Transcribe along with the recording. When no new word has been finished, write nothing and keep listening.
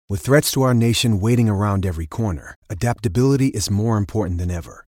With threats to our nation waiting around every corner, adaptability is more important than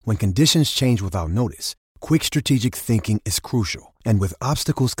ever. When conditions change without notice, quick strategic thinking is crucial. And with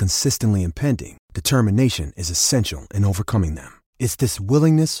obstacles consistently impending, determination is essential in overcoming them. It's this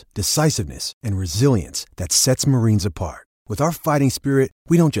willingness, decisiveness, and resilience that sets Marines apart. With our fighting spirit,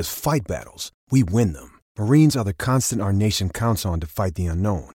 we don't just fight battles, we win them. Marines are the constant our nation counts on to fight the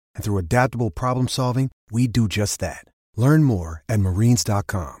unknown. And through adaptable problem solving, we do just that. Learn more at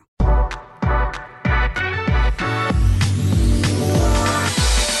marines.com.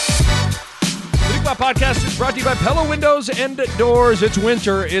 Podcast is brought to you by Pella Windows and Doors. It's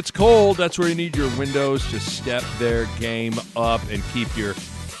winter. It's cold. That's where you need your windows to step their game up and keep your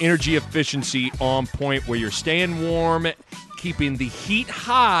energy efficiency on point, where you're staying warm, keeping the heat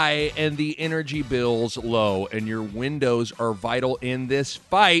high and the energy bills low. And your windows are vital in this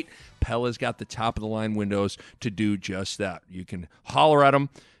fight. Pella's got the top-of-the-line windows to do just that. You can holler at them,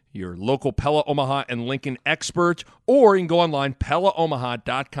 your local Pella Omaha and Lincoln expert, or you can go online,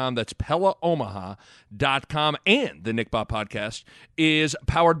 PellaOmaha.com. That's PellaOmaha.com. And the Nick Bob Podcast is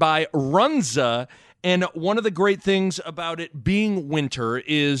powered by Runza. And one of the great things about it being winter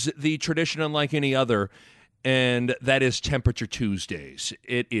is the tradition unlike any other, and that is Temperature Tuesdays.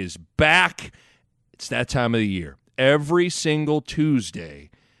 It is back. It's that time of the year. Every single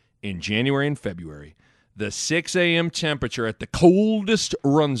Tuesday in January and February, the 6 a.m. temperature at the coldest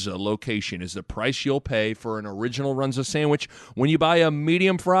Runza location is the price you'll pay for an original Runza sandwich when you buy a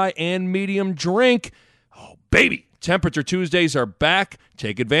medium fry and medium drink. Oh, baby, Temperature Tuesdays are back.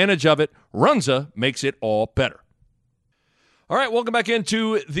 Take advantage of it. Runza makes it all better. All right, welcome back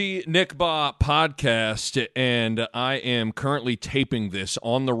into the Nick Baugh Podcast, and I am currently taping this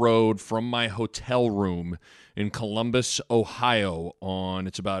on the road from my hotel room in Columbus, Ohio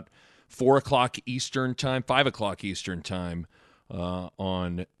it's about 4 o'clock Eastern time, 5 o'clock Eastern time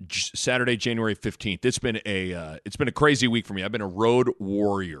on Saturday, January 15th. It's been a crazy week for me. I've been a road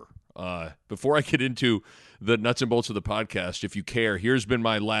warrior. Before I get into the nuts and bolts of the podcast, if you care, here's been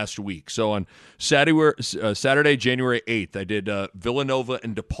my last week. So on Saturday, January 8th, I did Villanova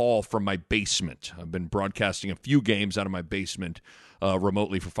and DePaul from my basement. I've been broadcasting a few games out of my basement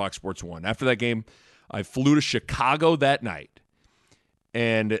remotely for Fox Sports 1. After that game, I flew to Chicago that night.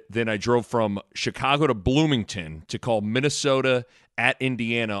 And then I drove from Chicago to Bloomington to call Minnesota at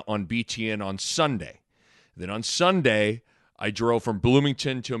Indiana on BTN on Sunday. Then on Sunday, I drove from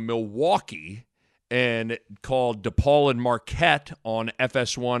Bloomington to Milwaukee and called DePaul and Marquette on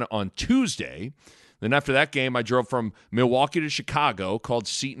FS1 on Tuesday. Then after that game, I drove from Milwaukee to Chicago, called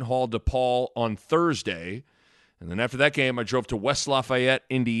Seton Hall DePaul on Thursday. And then after that game, I drove to West Lafayette,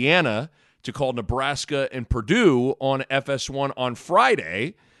 Indiana, to call Nebraska and Purdue on FS1 on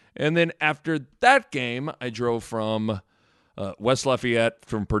Friday. And then after that game, I drove from West Lafayette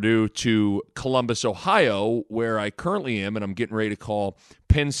from Purdue to Columbus, Ohio, where I currently am, and I'm getting ready to call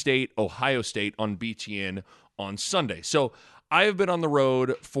Penn State, Ohio State on BTN on Sunday. So I have been on the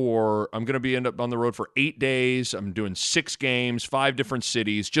road I'm going to end up on the road for 8 days. I'm doing 6 games, 5 different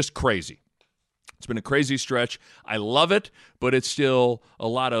cities, just crazy. It's been a crazy stretch. I love it, but it's still a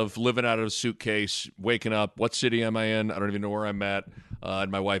lot of living out of a suitcase, waking up. What city am I in? I don't even know where I'm at.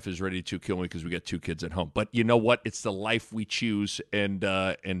 And my wife is ready to kill me because we got 2 kids at home. But you know what? It's the life we choose, and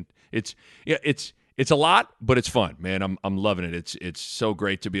it's a lot, but it's fun, man. I'm loving it. It's so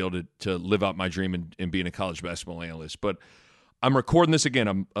great to be able to live out my dream and being a college basketball analyst. But I'm recording this again.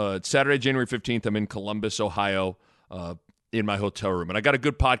 I'm Saturday, January 15th. I'm in Columbus, Ohio. In my hotel room. And I got a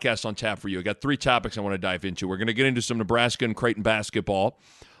good podcast on tap for you. I got 3 topics I want to dive into. We're going to get into some Nebraska and Creighton basketball.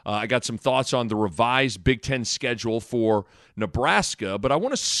 I got some thoughts on the revised Big Ten schedule for Nebraska, but I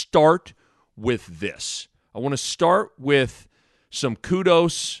want to start with this. I want to start with some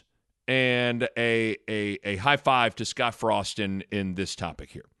kudos and a high five to Scott Frost in this topic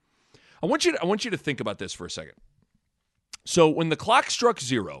here. I want you to think about this for a second. So when the clock struck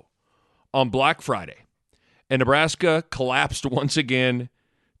 0 on Black Friday, and Nebraska collapsed once again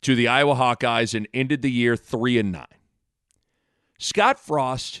to the Iowa Hawkeyes and ended the year 3-9. Scott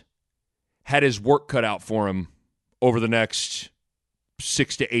Frost had his work cut out for him over the next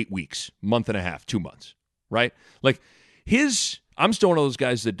 6 to 8 weeks, month and a half, 2 months, right? Like I'm still one of those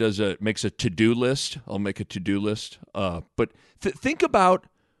guys that makes a to-do list. I'll make a to-do list. But think about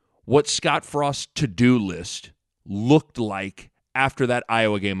what Scott Frost's to-do list looked like after that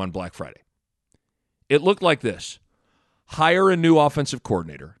Iowa game on Black Friday. It looked like this: hire a new offensive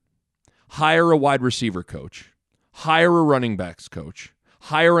coordinator, hire a wide receiver coach, hire a running backs coach,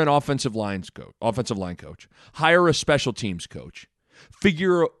 hire an offensive line coach, hire a special teams coach,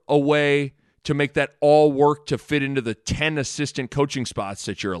 figure a way to make that all work to fit into the 10 assistant coaching spots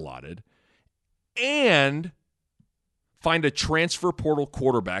that you're allotted, and find a transfer portal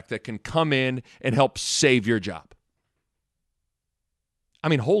quarterback that can come in and help save your job. I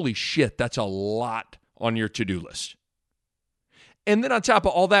mean, holy shit, that's a lot on your to-do list. And then on top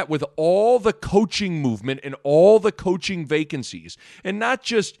of all that, with all the coaching movement and all the coaching vacancies, and not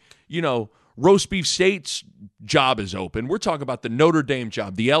just, Roast Beef State's job is open. We're talking about the Notre Dame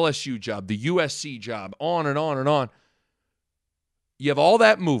job, the LSU job, the USC job, on and on and on. You have all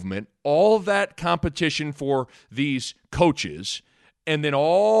that movement, all of that competition for these coaches, and then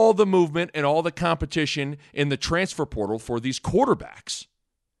all the movement and all the competition in the transfer portal for these quarterbacks.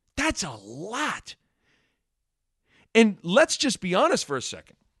 That's a lot. And let's just be honest for a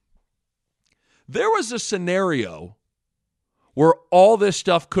second. There was a scenario where all this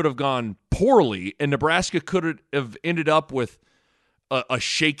stuff could have gone poorly and Nebraska could have ended up with a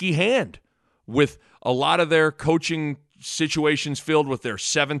shaky hand, with a lot of their coaching situations filled with their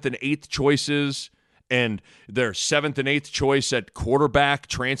 7th and 8th choices and their 7th and 8th choice at quarterback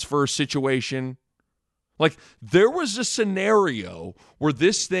transfer situation. Like, there was a scenario where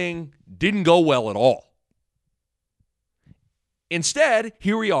this thing didn't go well at all. Instead,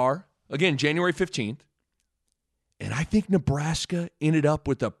 here we are, again, January 15th, and I think Nebraska ended up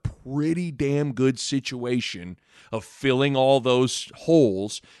with a pretty damn good situation of filling all those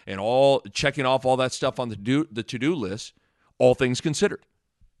holes and all checking off all that stuff on the to-do list, all things considered.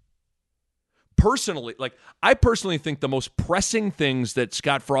 I personally think the most pressing things that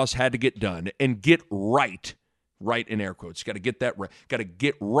Scott Frost had to get done and get right in air quotes, got to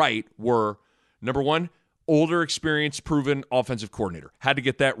get right were, number one, older, experienced, proven offensive coordinator. Had to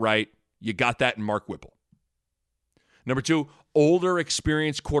get that right. You got that in Mark Whipple. Number two, older,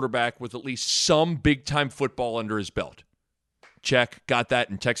 experienced quarterback with at least some big-time football under his belt. Check. Got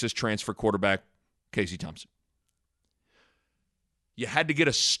that in Texas transfer quarterback Casey Thompson. You had to get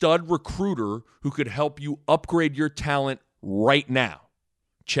a stud recruiter who could help you upgrade your talent right now.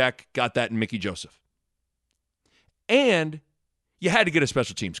 Check. Got that in Mickey Joseph. And you had to get a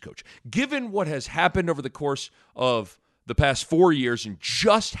special teams coach. Given what has happened over the course of the past 4 years and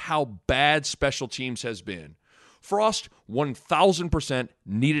just how bad special teams has been, Frost 1,000%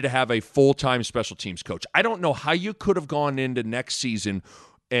 needed to have a full-time special teams coach. I don't know how you could have gone into next season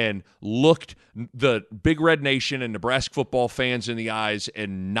and looked the Big Red Nation and Nebraska football fans in the eyes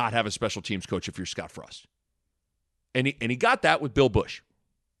and not have a special teams coach if you're Scott Frost. And he got that with Bill Busch.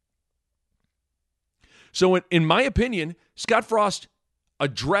 So in my opinion, Scott Frost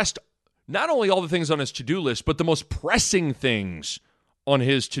addressed not only all the things on his to-do list, but the most pressing things on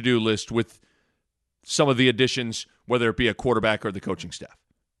his to-do list with some of the additions, whether it be a quarterback or the coaching staff.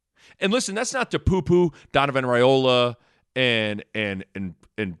 And listen, that's not to poo-poo Donovan Raiola and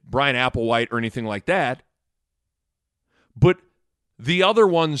Brian Applewhite or anything like that. But the other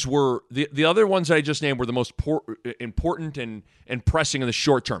ones were the other ones that I just named were the most important and pressing in the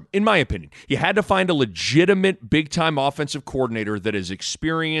short term, in my opinion. You had to find a legitimate big-time offensive coordinator that is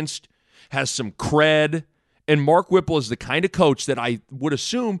experienced, has some cred, and Mark Whipple is the kind of coach that I would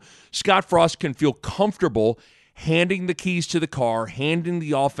assume Scott Frost can feel comfortable handing the keys to the car, handing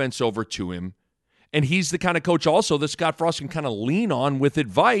the offense over to him. And he's the kind of coach also that Scott Frost can kind of lean on with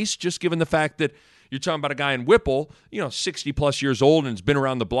advice, just given the fact that you're talking about a guy in Whipple, 60-plus years old and has been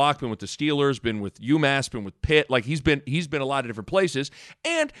around the block, been with the Steelers, been with UMass, been with Pitt. Like, he's been a lot of different places.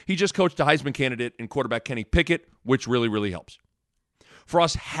 And he just coached a Heisman candidate in quarterback Kenny Pickett, which really, really helps.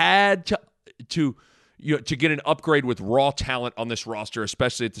 Frost had to get an upgrade with raw talent on this roster,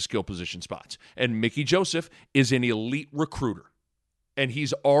 especially at the skill position spots. And Mickey Joseph is an elite recruiter. And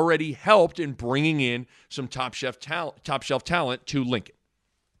he's already helped in bringing in some top shelf talent to Lincoln.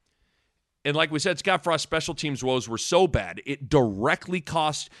 And like we said, Scott Frost's special teams woes were so bad, it directly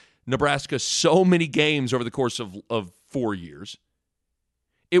cost Nebraska so many games over the course of 4 years.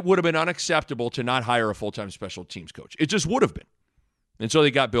 It would have been unacceptable to not hire a full-time special teams coach. It just would have been. And so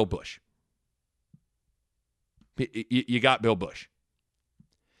they got Bill Busch. You got Bill Busch.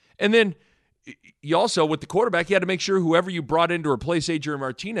 And then you also, with the quarterback, you had to make sure whoever you brought in to replace Adrian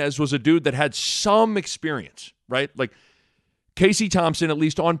Martinez was a dude that had some experience, right? Like, Casey Thompson, at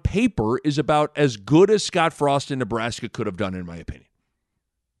least on paper, is about as good as Scott Frost in Nebraska could have done, in my opinion.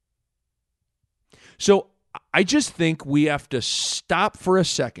 So I just think we have to stop for a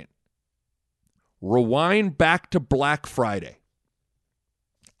second, rewind back to Black Friday,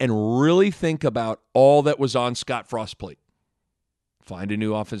 and really think about all that was on Scott Frost's plate. Find a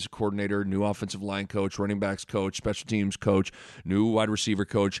new offensive coordinator, new offensive line coach, running backs coach, special teams coach, new wide receiver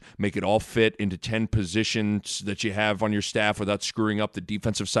coach. Make it all fit into 10 positions that you have on your staff without screwing up the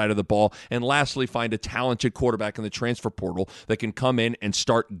defensive side of the ball. And lastly, find a talented quarterback in the transfer portal that can come in and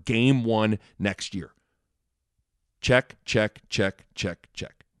start game one next year. Check, check, check, check,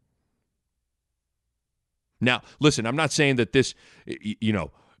 check. Now, listen, I'm not saying that this,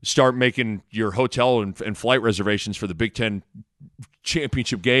 start making your hotel and flight reservations for the Big Ten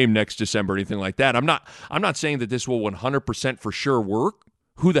championship game next December or anything like that. I'm not saying that this will 100% for sure work.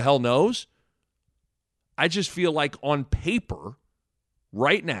 Who the hell knows? I just feel like on paper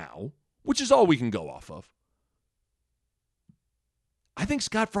right now, which is all we can go off of, I think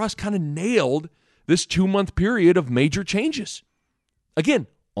Scott Frost kind of nailed this 2-month period of major changes. Again,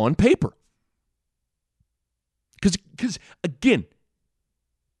 on paper. Because again,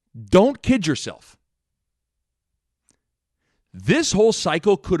 don't kid yourself. This whole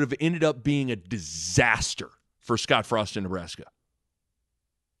cycle could have ended up being a disaster for Scott Frost in Nebraska.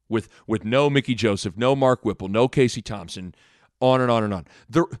 With no Mickey Joseph, no Mark Whipple, no Casey Thompson, on and on and on.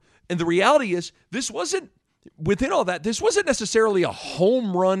 And the reality is, this wasn't necessarily a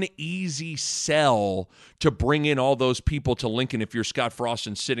home run, easy sell to bring in all those people to Lincoln if you're Scott Frost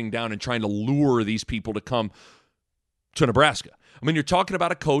and sitting down and trying to lure these people to come to Nebraska. I mean, you're talking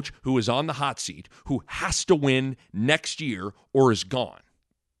about a coach who is on the hot seat, who has to win next year or is gone.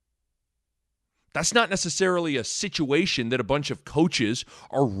 That's not necessarily a situation that a bunch of coaches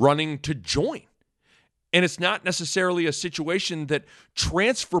are running to join. And it's not necessarily a situation that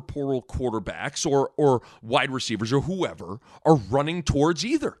transfer portal quarterbacks or wide receivers or whoever are running towards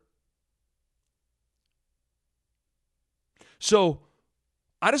either. So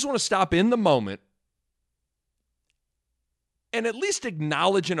I just want to stop in the moment and at least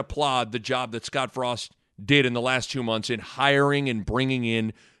acknowledge and applaud the job that Scott Frost did in the last 2 months in hiring and bringing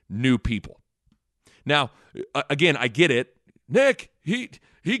in new people. Now, again, I get it. Nick,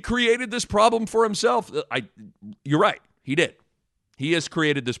 he created this problem for himself. You're right. He did. He has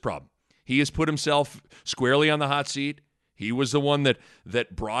created this problem. He has put himself squarely on the hot seat. He was the one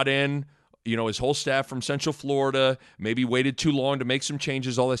that brought in, his whole staff from Central Florida, maybe waited too long to make some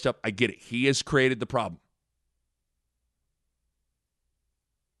changes, all that stuff. I get it. He has created the problem.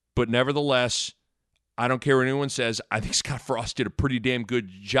 But nevertheless, I don't care what anyone says, I think Scott Frost did a pretty damn good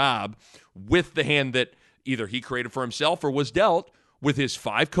job with the hand that either he created for himself or was dealt with his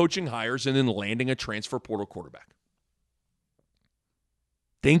 5 coaching hires and then landing a transfer portal quarterback.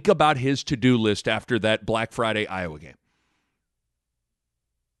 Think about his to-do list after that Black Friday Iowa game.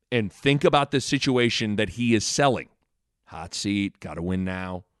 And think about the situation that he is selling. Hot seat, got to win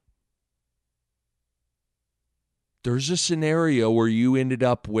now. There's a scenario where you ended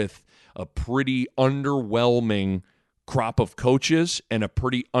up with a pretty underwhelming crop of coaches and a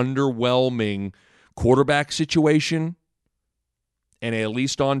pretty underwhelming quarterback situation. And at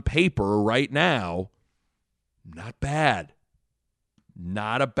least on paper right now, not bad.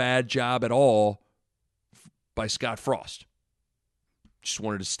 Not a bad job at all by Scott Frost. Just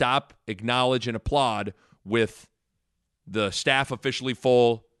wanted to stop, acknowledge, and applaud with the staff officially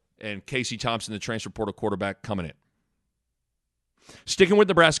full and Casey Thompson, the transfer portal quarterback, coming in. Sticking with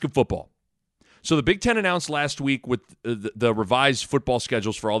Nebraska football. So the Big Ten announced last week with the revised football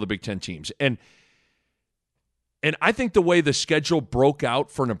schedules for all the Big Ten teams. And I think the way the schedule broke out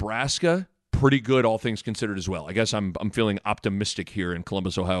for Nebraska, pretty good, all things considered as well. I guess I'm feeling optimistic here in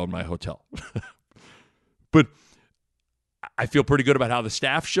Columbus, Ohio, in my hotel. But I feel pretty good about how the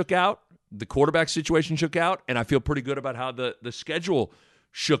staff shook out, the quarterback situation shook out, and I feel pretty good about how the schedule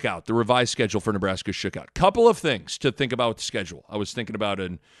shook out, the revised schedule for Nebraska shook out. Couple of things to think about with the schedule. I was thinking about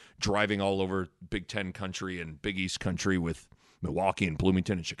driving all over Big Ten country and Big East country with Milwaukee and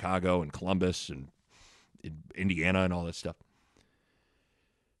Bloomington and Chicago and Columbus and Indiana and all that stuff.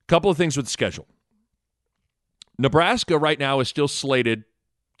 Couple of things with the schedule. Nebraska right now is still slated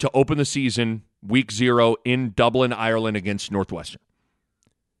to open the season week 0 in Dublin, Ireland against Northwestern.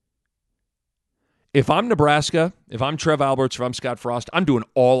 If I'm Nebraska, if I'm Trev Alberts, if I'm Scott Frost, I'm doing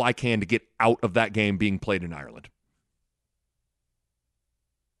all I can to get out of that game being played in Ireland.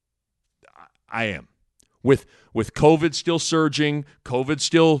 I am. With COVID still surging, COVID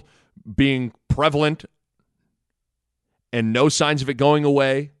still being prevalent, and no signs of it going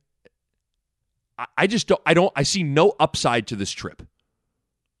away, I see no upside to this trip.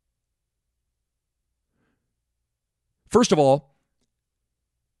 First of all,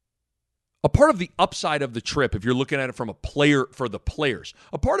 a part of the upside of the trip, if you're looking at it from a player for the players,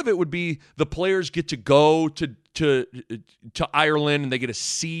 a part of it would be the players get to go to Ireland and they get to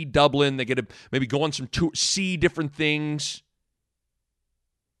see Dublin. They get to maybe go on some tour, see different things.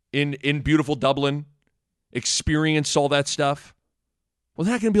 in beautiful Dublin, experience all that stuff. Well,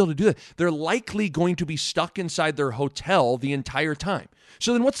 they're not going to be able to do that. They're likely going to be stuck inside their hotel the entire time.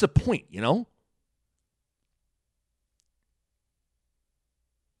 So then what's the point,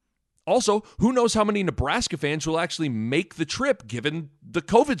 Also, who knows how many Nebraska fans will actually make the trip given the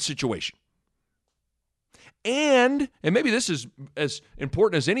COVID situation. And maybe this is as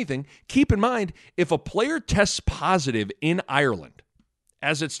important as anything, keep in mind, if a player tests positive in Ireland,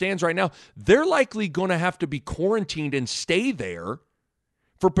 as it stands right now, they're likely going to have to be quarantined and stay there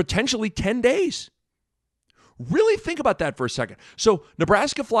for potentially 10 days. Really think about that for a second. So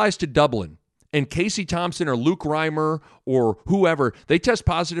Nebraska flies to Dublin, and Casey Thompson or Luke Reimer or whoever, they test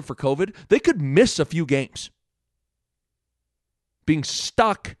positive for COVID, they could miss a few games being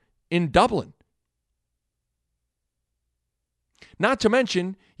stuck in Dublin. Not to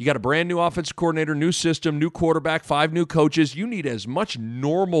mention, you got a brand new offensive coordinator, new system, new quarterback, 5 new coaches. You need as much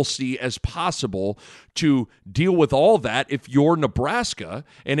normalcy as possible to deal with all that if you're Nebraska.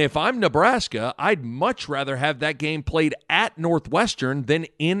 And if I'm Nebraska, I'd much rather have that game played at Northwestern than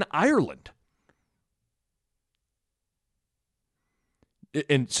in Ireland.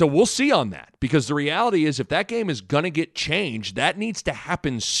 And so we'll see on that, because the reality is if that game is going to get changed, that needs to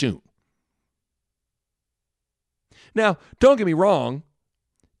happen soon. Now, don't get me wrong,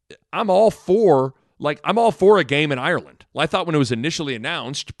 I'm all for a game in Ireland. I thought when it was initially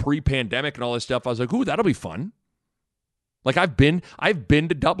announced, pre-pandemic and all this stuff, I was like, ooh, that'll be fun. I've been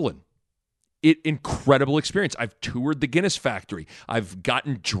to Dublin. Incredible experience. I've toured the Guinness factory. I've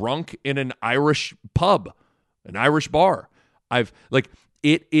gotten drunk in an Irish pub, an Irish bar.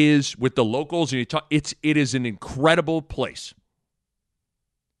 It is with the locals, and you talk, it is an incredible place.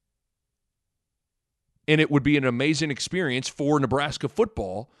 And it would be an amazing experience for Nebraska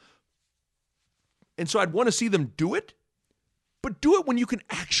football. And so I'd want to see them do it, but do it when you can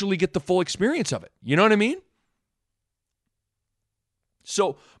actually get the full experience of it. You know what I mean?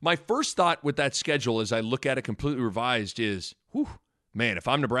 So my first thought with that schedule as I look at it completely revised is, man, if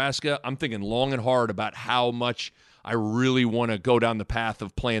I'm Nebraska, I'm thinking long and hard about how much I really want to go down the path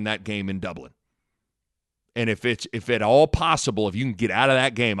of playing that game in Dublin. And if at all possible, if you can get out of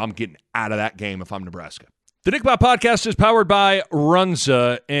that game, I'm getting out of that game if I'm Nebraska. The Nick Bob Podcast is powered by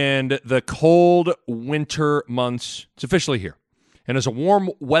Runza, and the cold winter months, it's officially here. And as a warm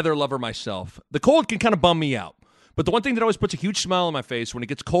weather lover myself, the cold can kind of bum me out. But the one thing that always puts a huge smile on my face when it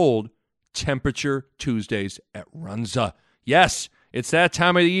gets cold, Temperature Tuesdays at Runza. Yes, it's that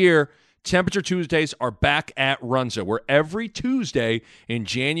time of the year. Temperature Tuesdays are back at Runza, where every Tuesday in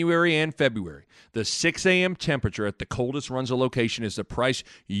January and February, the 6 a.m. temperature at the coldest Runza location is the price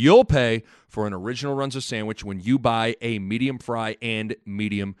you'll pay for an original Runza sandwich when you buy a medium fry and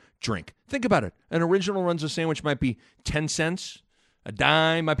medium drink. Think about it. An original Runza sandwich might be 10 cents, a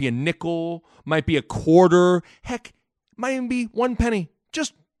dime, might be a nickel, might be a quarter. Heck, might even be 1 penny.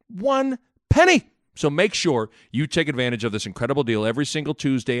 Just 1 penny. So make sure you take advantage of this incredible deal every single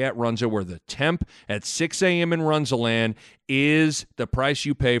Tuesday at Runza, where the temp at 6 a.m. in Runza land is the price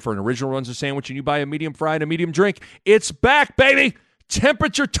you pay for an original Runza sandwich, and you buy a medium fry and a medium drink. It's back, baby!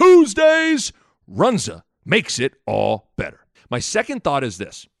 Temperature Tuesdays! Runza makes it all better. My second thought is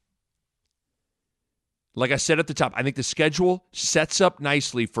this. Like I said at the top, I think the schedule sets up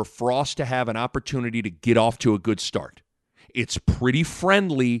nicely for Frost to have an opportunity to get off to a good start. It's pretty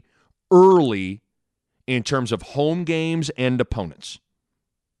friendly early in terms of home games and opponents.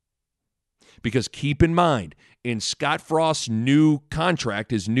 Because keep in mind, in Scott Frost's new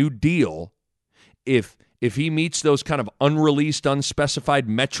contract, his new deal, if he meets those kind of unreleased, unspecified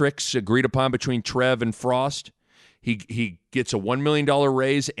metrics agreed upon between Trev and Frost, he gets a $1 million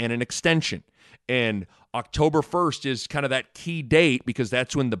raise and an extension. And October 1st is kind of that key date, because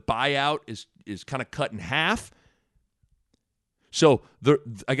that's when the buyout is kind of cut in half. So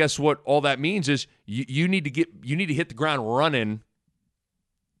I guess what all that means is you need to hit the ground running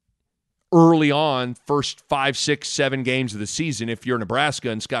early on, first 5, 6, 7 games of the season if you're Nebraska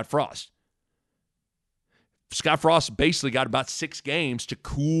and Scott Frost. Scott Frost basically got about 6 games to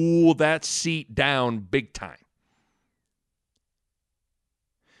cool that seat down big time.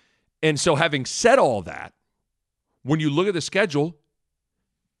 And so having said all that, when you look at the schedule,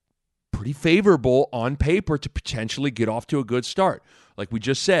 pretty favorable on paper to potentially get off to a good start. Like we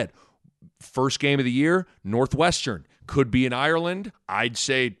just said, first game of the year, Northwestern. Could be in Ireland. I'd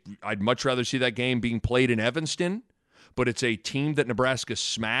say I'd much rather see that game being played in Evanston, but it's a team that Nebraska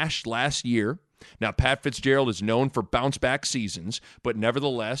smashed last year. Now, Pat Fitzgerald is known for bounce-back seasons, but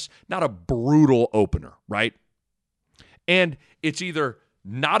nevertheless, not a brutal opener, right? And it's either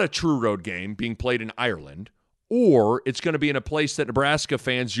not a true road game being played in Ireland, or it's going to be in a place that Nebraska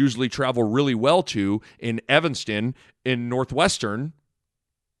fans usually travel really well to in Evanston in Northwestern,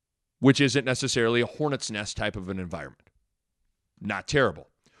 which isn't necessarily a hornet's nest type of an environment. Not terrible.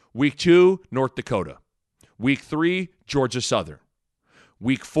 Week 2, North Dakota. Week 3, Georgia Southern.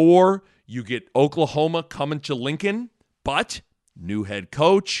 Week 4, you get Oklahoma coming to Lincoln, but new head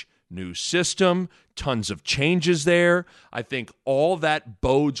coach, new system, tons of changes there. I think all that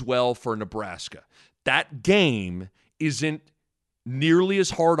bodes well for Nebraska. That game isn't nearly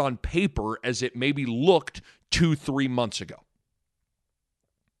as hard on paper as it maybe looked 2-3 months ago.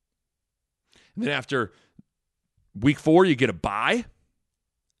 And then after week 4, you get a bye.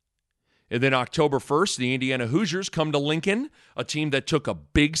 And then October 1st, the Indiana Hoosiers come to Lincoln, a team that took a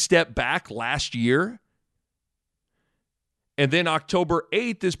big step back last year. And then October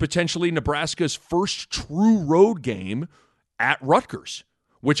 8th is potentially Nebraska's first true road game at Rutgers,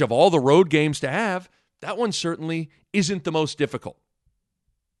 which of all the road games to have, that one certainly isn't the most difficult.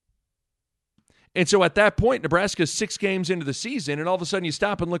 And so at that point, Nebraska's 6 games into the season, and all of a sudden you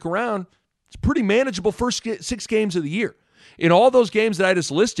stop and look around, it's pretty manageable first 6 games of the year. In all those games that I just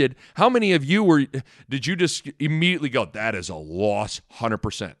listed, how many of you did you just immediately go, that is a loss,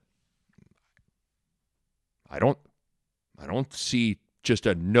 100%? I don't see just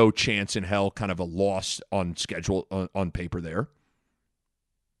a no chance in hell kind of a loss on schedule on paper there.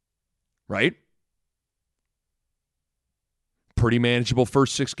 Right? Pretty manageable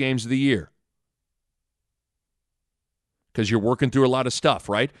first 6 games of the year. Because you're working through a lot of stuff,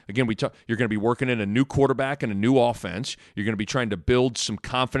 right? Again, you're going to be working in a new quarterback and a new offense. You're going to be trying to build some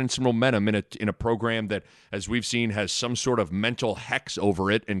confidence and momentum in a program that, as we've seen, has some sort of mental hex over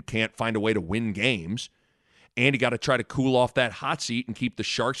it and can't find a way to win games. And you got to try to cool off that hot seat and keep the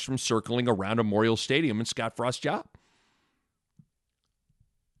Sharks from circling around Memorial Stadium and Scott Frost's job.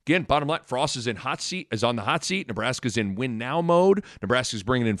 Again, bottom line, Frost is on the hot seat. Nebraska's in win now mode. Nebraska's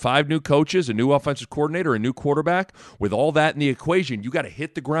bringing in 5 new coaches, a new offensive coordinator, a new quarterback. With all that in the equation, you got to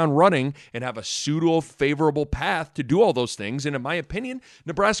hit the ground running and have a pseudo-favorable path to do all those things. And in my opinion,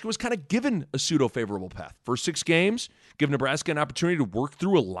 Nebraska was kind of given a pseudo-favorable path. First 6 games, give Nebraska an opportunity to work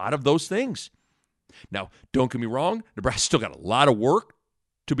through a lot of those things. Now, don't get me wrong, Nebraska's still got a lot of work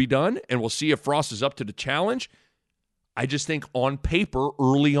to be done, and we'll see if Frost is up to the challenge. I just think on paper,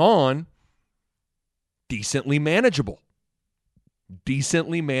 early on, decently manageable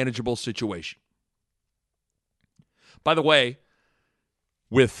situation. By the way,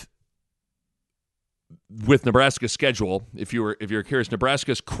 with Nebraska's schedule, if you're curious,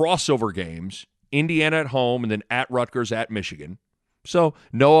 Nebraska's crossover games, Indiana at home and then at Rutgers, at Michigan. So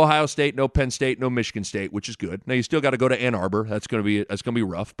no Ohio State, no Penn State, no Michigan State, which is good. Now you still got to go to Ann Arbor. That's going to be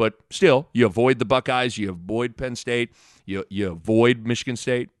rough, but still, you avoid the Buckeyes, you avoid Penn State, you avoid Michigan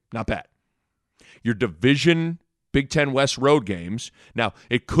State. Not bad. Your division Big Ten West road games. Now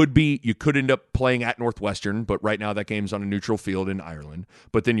it could be you could end up playing at Northwestern, but right now that game's on a neutral field in Ireland.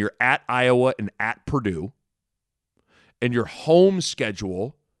 But then you're at Iowa and at Purdue, and your home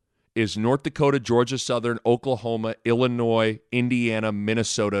schedule is North Dakota, Georgia Southern, Oklahoma, Illinois, Indiana,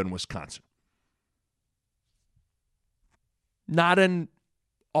 Minnesota, and Wisconsin. Not an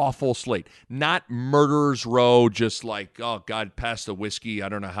awful slate. Not murderer's row, just like, oh, God, pass the whiskey. I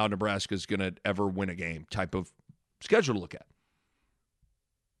don't know how Nebraska's going to ever win a game type of schedule to look at.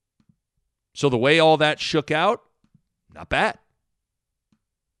 So the way all that shook out, not bad.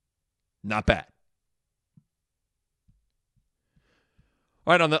 Not bad.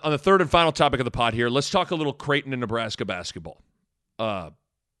 All right, on the third and final topic of the pod here, let's talk a little Creighton and Nebraska basketball. Again,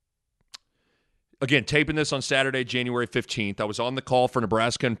 taping this on Saturday, January 15th. I was on the call for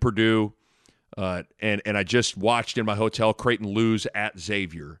Nebraska and Purdue, and I just watched in my hotel Creighton lose at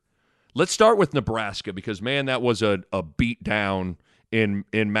Xavier. Let's start with Nebraska because, man, that was a beat down in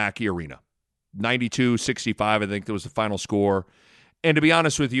Mackey Arena. 92-65, I think that was the final score. And to be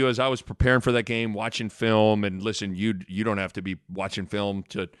honest with you, as I was preparing for that game, watching film, and listen, you don't have to be watching film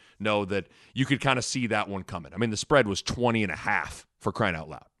to know that you could kind of see that one coming. I mean, the spread was 20.5 for crying out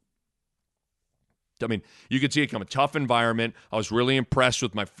loud. I mean, you could see it coming. Tough environment. I was really impressed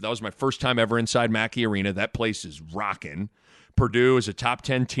with that was my first time ever inside Mackey Arena. That place is rocking. Purdue is a top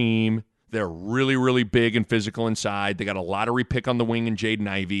 10 team. They're really, really big and physical inside. They got a lottery pick on the wing in Jaden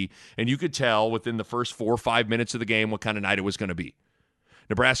Ivey, and you could tell within the first 4 or 5 minutes of the game what kind of night it was going to be.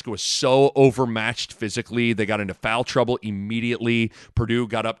 Nebraska was so overmatched physically. They got into foul trouble immediately. Purdue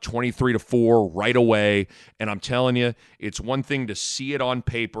got up 23-4 right away. And I'm telling you, it's one thing to see it on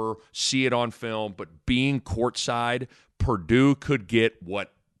paper, see it on film, but being courtside, Purdue could get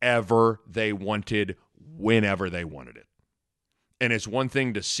whatever they wanted whenever they wanted it. And it's one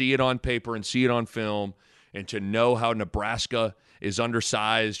thing to see it on paper and see it on film. and to know how Nebraska is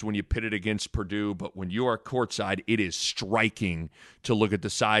undersized when you pit it against Purdue, but when you are courtside, it is striking to look at the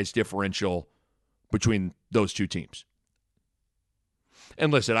size differential between those two teams.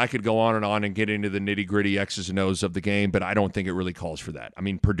 And listen, I could go on and get into the nitty-gritty X's and O's of the game, but I don't think it really calls for that. I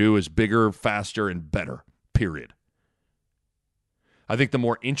mean, Purdue is bigger, faster, and better, period. I think the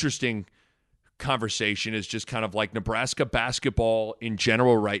more interesting conversation is just kind of like Nebraska basketball in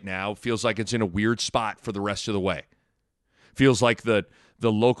general right now feels like it's in a weird spot for the rest of the way. Feels like the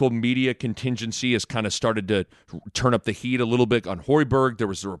local media contingency has kind of started to turn up the heat a little bit on Hoiberg. There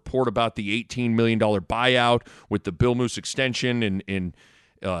was a report about the $18 million buyout with the Bill Moose extension in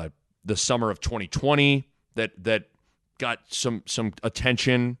the summer of 2020 that got some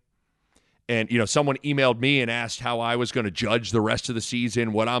attention. And, someone emailed me and asked how I was going to judge the rest of the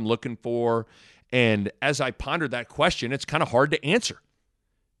season, what I'm looking for. And as I pondered that question, it's kind of hard to answer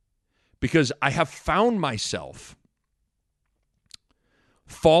because I have found myself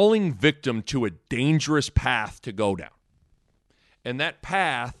falling victim to a dangerous path to go down. And that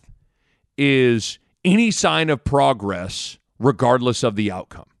path is any sign of progress regardless of the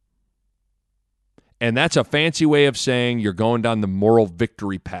outcome. And that's a fancy way of saying you're going down the moral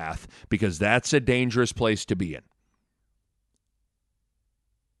victory path because that's a dangerous place to be in.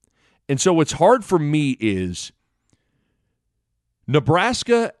 And so what's hard for me is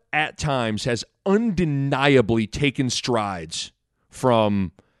Nebraska at times has undeniably taken strides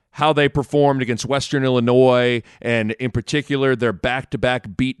from how they performed against Western Illinois, and in particular, their back-to-back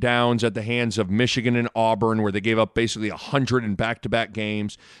beatdowns at the hands of Michigan and Auburn, where they gave up basically 100 in back-to-back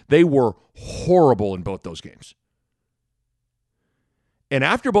games. They were horrible in both those games. And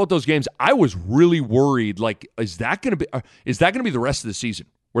after both those games, I was really worried, like, is that going to be the rest of the season,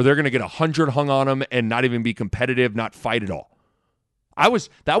 where they're going to get 100 hung on them and not even be competitive, not fight at all?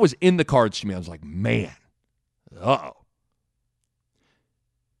 That was in the cards to me. I was like, man, uh-oh.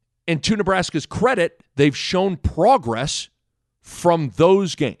 And to Nebraska's credit, they've shown progress from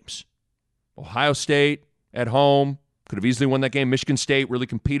those games. Ohio State at home, could have easily won that game. Michigan State really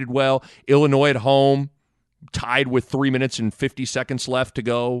competed well. Illinois at home, tied with 3 minutes and 50 seconds left to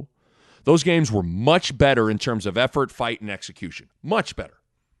go. Those games were much better in terms of effort, fight, and execution. Much better.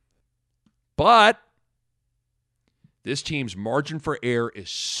 But this team's margin for error is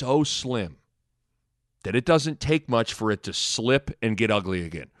so slim that it doesn't take much for it to slip and get ugly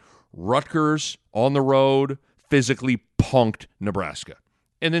again. Rutgers on the road physically punked Nebraska.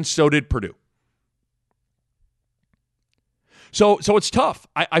 And then so did Purdue. So it's tough.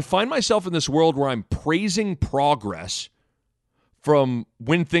 I find myself in this world where I'm praising progress from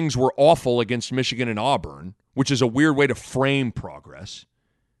when things were awful against Michigan and Auburn, which is a weird way to frame progress.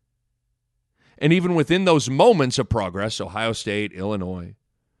 And even within those moments of progress, Ohio State, Illinois,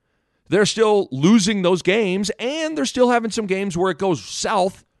 they're still losing those games, and they're still having some games where it goes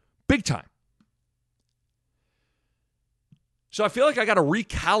south big time. So I feel like I got to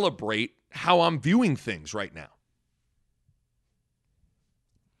recalibrate how I'm viewing things right now.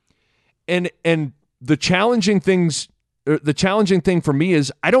 And the challenging thing for me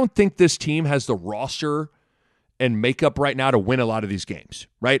is I don't think this team has the roster and makeup right now to win a lot of these games,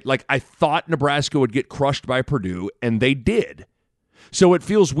 right? Like I thought Nebraska would get crushed by Purdue, and they did. So it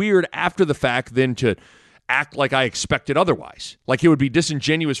feels weird after the fact then to act like I expected otherwise. Like it would be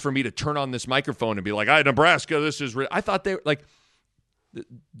disingenuous for me to turn on this microphone and be like, Nebraska, this is I thought they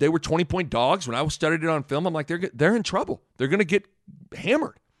were 20-point dogs when I studied it on film. I'm like, they're in trouble. They're going to get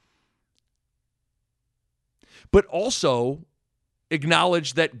hammered. But also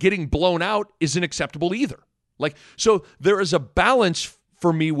acknowledge that getting blown out isn't acceptable either. Like, so there is a balance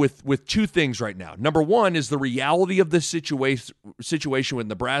for me with two things right now. Number one is the reality of the situation with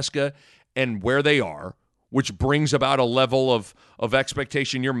Nebraska and where they are, which brings about a level of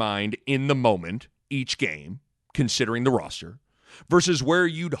expectation in your mind in the moment, each game, considering the roster, versus where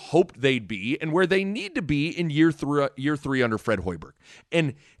you'd hoped they'd be and where they need to be in year three under Fred Hoiberg.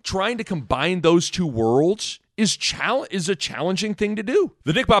 And trying to combine those two worlds is a challenging thing to do.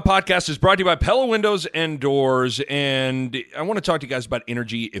 The Nick Bob Podcast is brought to you by Pella Windows and Doors, and I want to talk to you guys about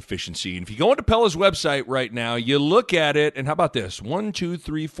energy efficiency. And if you go into Pella's website right now, you look at it, and how about this? 1, 2,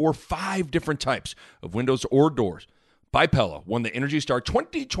 3, 4, 5 different types of windows or doors by Pella won the Energy Star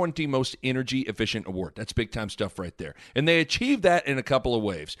 2020 Most Energy Efficient Award. That's big-time stuff right there. And they achieved that in a couple of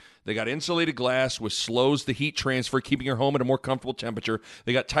ways. They got insulated glass, which slows the heat transfer, keeping your home at a more comfortable temperature.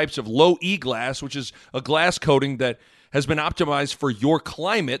 They got types of low-E glass, which is a glass coating that has been optimized for your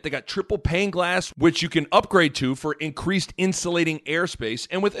climate. They got triple pane glass, which you can upgrade to for increased insulating airspace.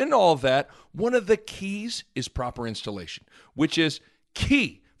 And within all of that, one of the keys is proper installation, which is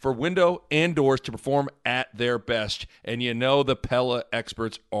key for window and doors to perform at their best. And you know the Pella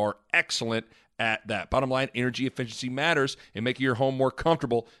experts are excellent at that. Bottom line, energy efficiency matters in making your home more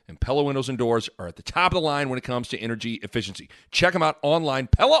comfortable, and Pella windows and doors are at the top of the line when it comes to energy efficiency. Check them out online,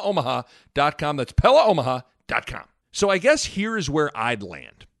 PellaOmaha.com. That's PellaOmaha.com. So I guess here is where I'd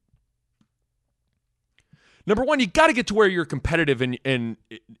land. Number one, you got to get to where you're competitive, and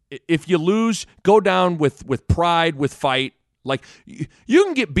if you lose, go down with pride, with fight. Like, you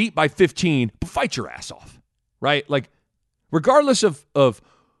can get beat by 15, but fight your ass off, right? Like, regardless of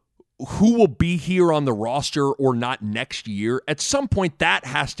who will be here on the roster or not next year, at some point that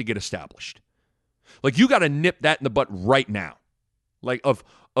has to get established. Like, you got to nip that in the butt right now. Like, of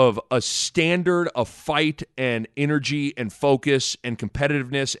a standard of fight and energy and focus and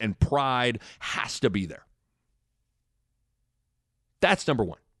competitiveness and pride has to be there. That's number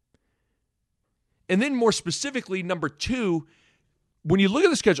one. And then more specifically, number two, when you look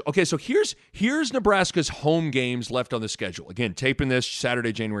at the schedule, okay, so here's Nebraska's home games left on the schedule. Again, taping this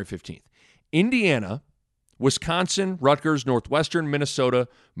Saturday, January 15th. Indiana, Wisconsin, Rutgers, Northwestern, Minnesota,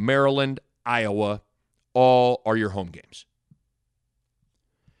 Maryland, Iowa, all are your home games.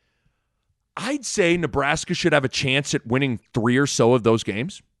 I'd say Nebraska should have a chance at winning 3 or so of those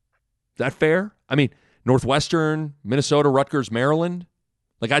games. Is that fair? I mean, Northwestern, Minnesota, Rutgers, Maryland.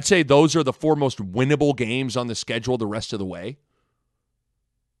 Like, I'd say those are the 4 most winnable games on the schedule the rest of the way.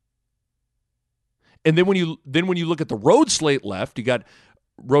 And then when you look at the road slate left, you got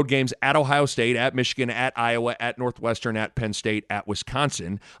road games at Ohio State, at Michigan, at Iowa, at Northwestern, at Penn State, at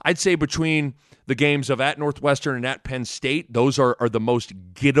Wisconsin. I'd say between the games of at Northwestern and at Penn State, those are the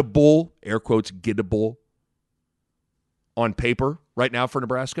most gettable, air quotes, gettable on paper right now for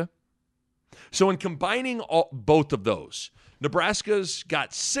Nebraska. So in combining both of those, Nebraska's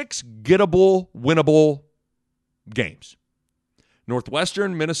got 6 gettable, winnable games.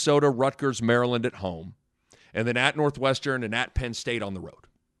 Northwestern, Minnesota, Rutgers, Maryland at home, and then at Northwestern and at Penn State on the road.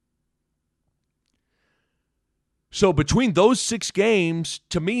 So between those 6 games,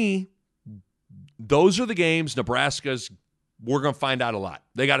 to me, those are the games we're going to find out a lot.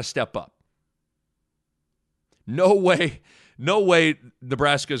 They got to step up. No way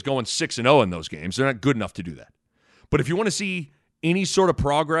Nebraska is going 6-0 in those games. They're not good enough to do that. But if you want to see any sort of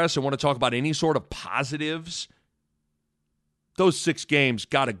progress and want to talk about any sort of positives, those 6 games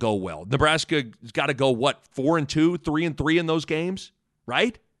got to go well. Nebraska's got to go, 4-2, 3-3 in those games,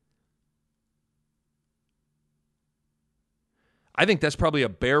 right? I think that's probably a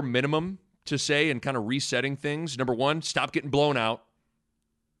bare minimum to say and kind of resetting things. Number one, stop getting blown out.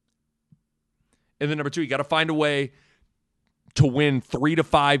 And then number two, you got to find a way to win 3 to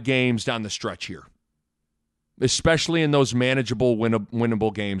 5 games down the stretch here, especially in those manageable,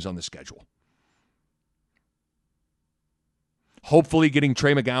 winnable games on the schedule. Hopefully getting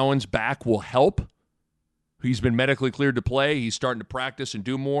Trey McGowan's back will help. He's been medically cleared to play. He's starting to practice and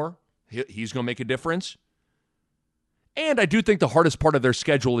do more. He's going to make a difference. And I do think the hardest part of their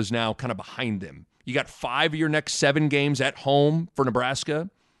schedule is now kind of behind them. You got 5 of your next 7 games at home for Nebraska.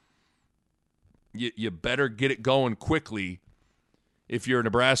 You better get it going quickly if you're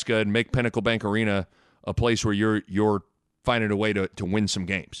Nebraska and make Pinnacle Bank Arena a place where you're finding a way to win some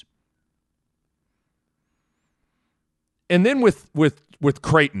games. And then with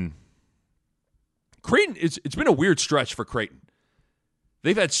Creighton, it's been a weird stretch for Creighton.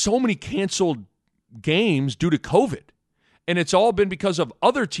 They've had so many canceled games due to COVID, and it's all been because of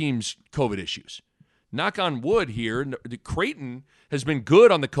other teams' COVID issues. Knock on wood here, Creighton has been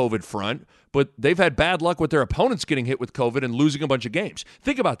good on the COVID front, but they've had bad luck with their opponents getting hit with COVID and losing a bunch of games.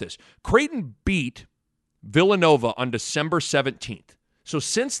 Think about this. Creighton beat Villanova on December 17th. So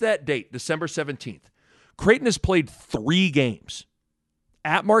since that date, December 17th, Creighton has played 3 games.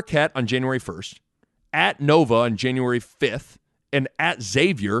 At Marquette on January 1st, at Nova on January 5th, and at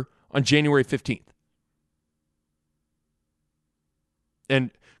Xavier on January 15th.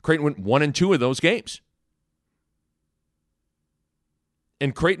 And Creighton went 1-2 of those games.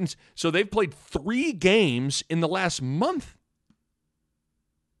 And so they've played 3 games in the last month.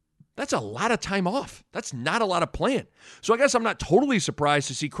 That's a lot of time off. That's not a lot of playing. So I guess I'm not totally surprised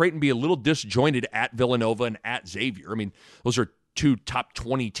to see Creighton be a little disjointed at Villanova and at Xavier. I mean, those are 2 top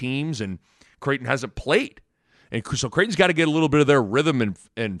 20 teams, and Creighton hasn't played. And so Creighton's got to get a little bit of their rhythm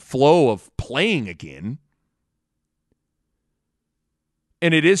and flow of playing again.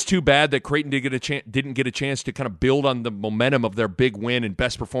 And it is too bad that Creighton didn't get a chance to kind of build on the momentum of their big win and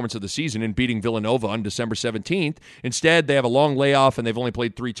best performance of the season in beating Villanova on December 17th. Instead, they have a long layoff, and they've only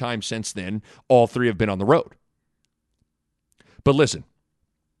played 3 times since then. All 3 have been on the road. But listen,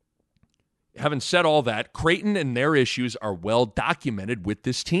 having said all that, Creighton and their issues are well documented with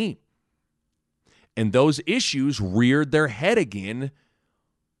this team. And those issues reared their head again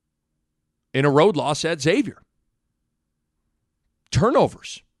in a road loss at Xavier.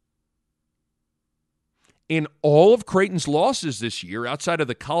 Turnovers. In all of Creighton's losses this year, outside of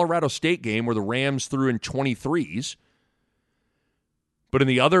the Colorado State game where the Rams threw in 23s, but in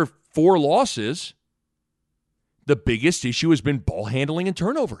the other 4 losses, the biggest issue has been ball handling and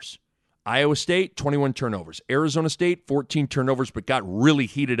turnovers. Iowa State, 21 turnovers. Arizona State, 14 turnovers, but got really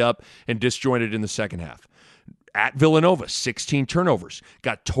heated up and disjointed in the second half. At Villanova, 16 turnovers.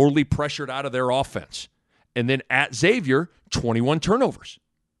 Got totally pressured out of their offense. And then at Xavier, 21 turnovers.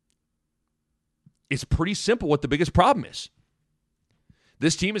 It's pretty simple what the biggest problem is.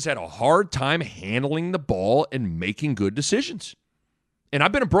 This team has had a hard time handling the ball and making good decisions. And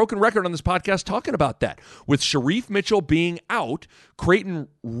I've been a broken record on this podcast talking about that. With Sharif Mitchell being out, Creighton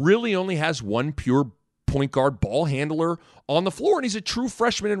really only has one pure point guard ball handler on the floor, and he's a true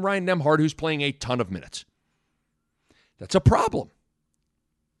freshman in Ryan Nembhard who's playing a ton of minutes. That's a problem.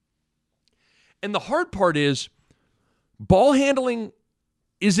 And the hard part is ball handling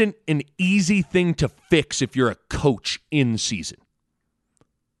isn't an easy thing to fix if you're a coach in season.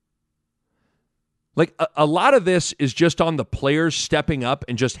 Like, a lot of this is just on the players stepping up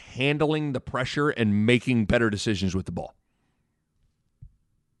and just handling the pressure and making better decisions with the ball.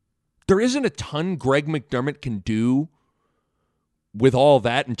 There isn't a ton Greg McDermott can do with all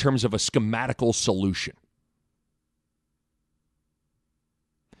that in terms of a schematical solution.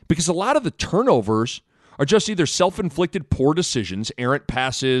 Because a lot of the turnovers are just either self-inflicted poor decisions, errant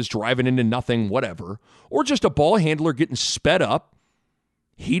passes, driving into nothing, whatever, or just a ball handler getting sped up,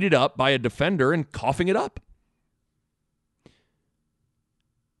 heated up by a defender and coughing it up.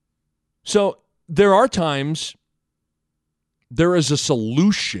 So there are times there is a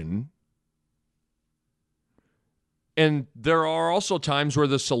solution, and there are also times where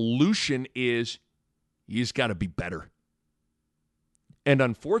the solution is you just got to be better. And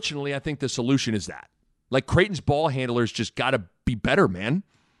unfortunately, I think the solution is that. Like, Creighton's ball handlers just got to be better, man.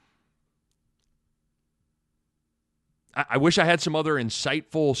 I wish I had some other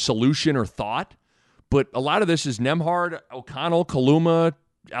insightful solution or thought, but a lot of this is Nembhard, O'Connell, Kaluma,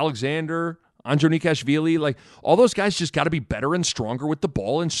 Alexander, Andronikashvili. Like, all those guys just got to be better and stronger with the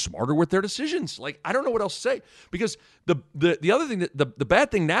ball and smarter with their decisions. Like, I don't know what else to say, because the other thing, the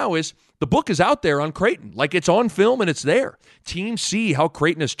bad thing now is the book is out there on Creighton. Like, it's on film and it's there. Teams see how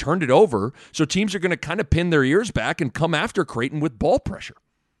Creighton has turned it over, so teams are going to kind of pin their ears back and come after Creighton with ball pressure.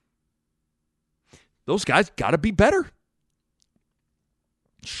 Those guys got to be better.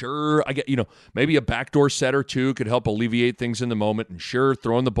 Sure, I get, maybe a backdoor set or two could help alleviate things in the moment. And sure,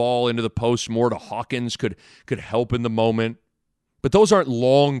 throwing the ball into the post more to Hawkins could help in the moment. But those aren't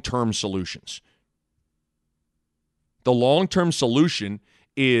long-term solutions. The long-term solution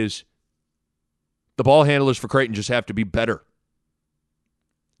is the ball handlers for Creighton just have to be better.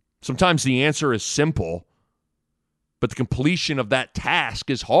 Sometimes the answer is simple, but the completion of that task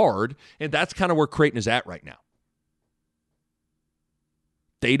is hard, and that's kind of where Creighton is at right now.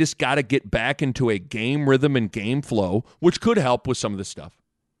 They just got to get back into a game rhythm and game flow, which could help with some of this stuff.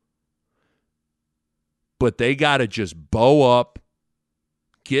 But they got to just bow up,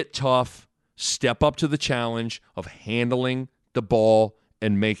 get tough, step up to the challenge of handling the ball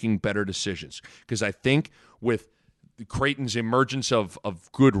and making better decisions. Because I think with Creighton's emergence of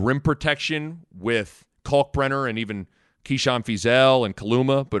good rim protection with Kalkbrenner and even Keyshawn Fizel and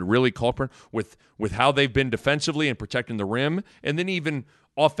Kaluma, but really Kalkbrenner, with how they've been defensively and protecting the rim, and then even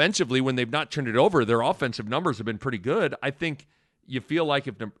offensively, when they've not turned it over, their offensive numbers have been pretty good. I think you feel like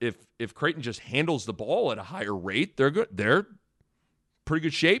if Creighton just handles the ball at a higher rate, they're good. They're pretty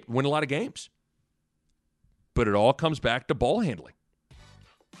good shape, win a lot of games. But it all comes back to ball handling.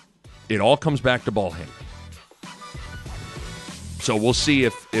 It all comes back to ball handling. So we'll see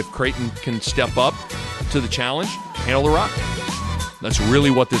if Creighton can step up to the challenge, handle the rock. That's really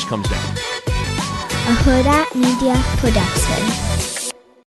what this comes down to. A Huda Media Production.